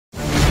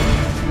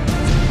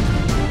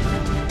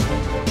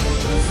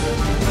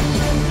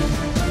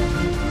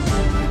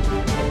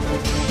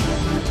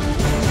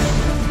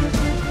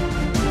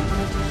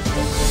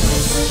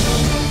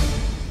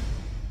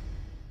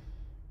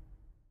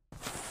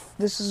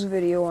This is a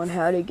video on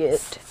how to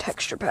get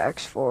texture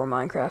packs for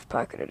Minecraft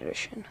Pocket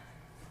Edition.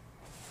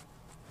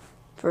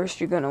 First,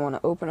 you're going to want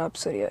to open up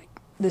Cydia.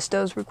 This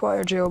does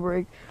require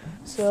jailbreak,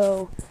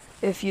 so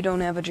if you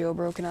don't have a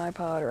jailbroken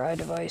iPod or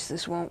iDevice,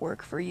 this won't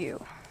work for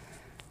you.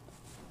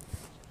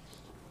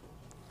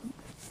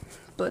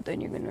 But then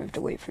you're going to have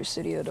to wait for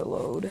Cydia to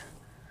load.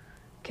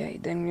 Okay,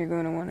 then you're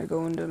going to want to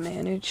go into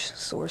Manage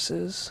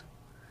Sources,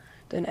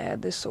 then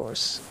add this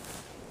source.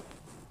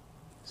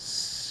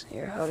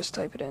 Here, I'll just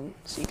type it in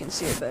so you can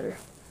see it better.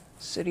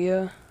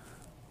 Cydia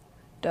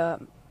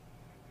dot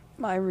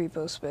my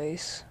repo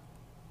space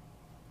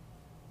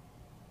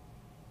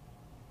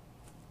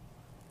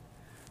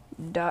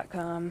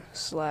 .com/mcpe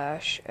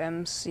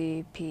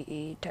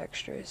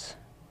textures.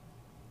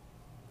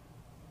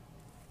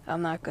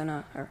 I'm not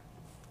gonna, or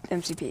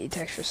mcpe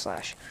texture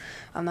slash.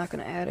 I'm not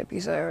gonna add it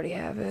because I already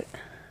have it.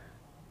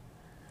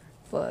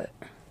 But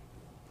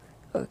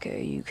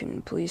okay, you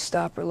can please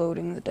stop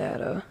reloading the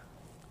data.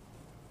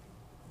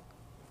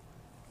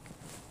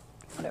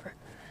 Whatever.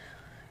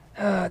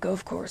 Go,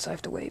 of course, I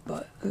have to wait,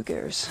 but who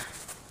cares?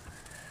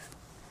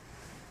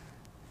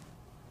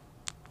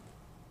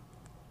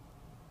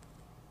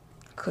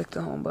 Click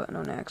the home button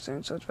on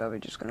accident, so it's probably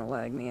just gonna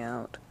lag me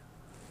out.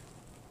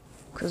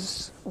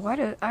 Cause I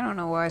don't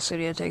know why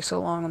Cydia takes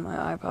so long on my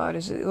iPod.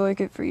 Is it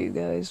like it for you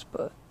guys?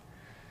 But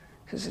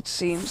cause it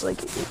seems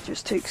like it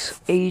just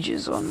takes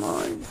ages on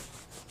mine.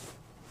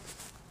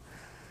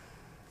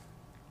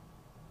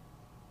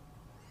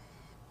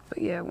 But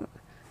yeah,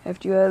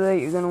 after you add that,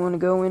 you're going to want to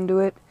go into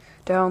it,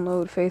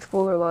 download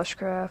Faithful or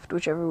Lushcraft,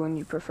 whichever one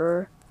you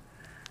prefer,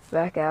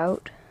 back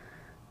out.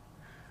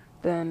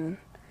 Then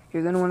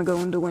you're going to want to go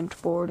into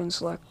Wintboard and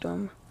select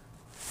them.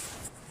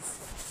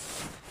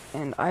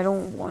 And I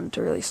don't want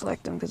to really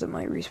select them because it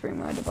might respring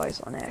my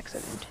device on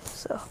accident.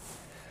 So,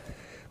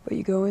 but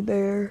you go in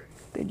there,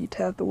 then you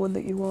tap the one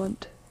that you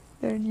want,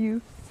 and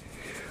you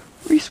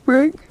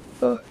respring,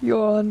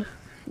 yawn,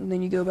 and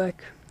then you go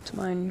back to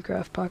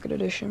Minecraft Pocket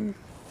Edition.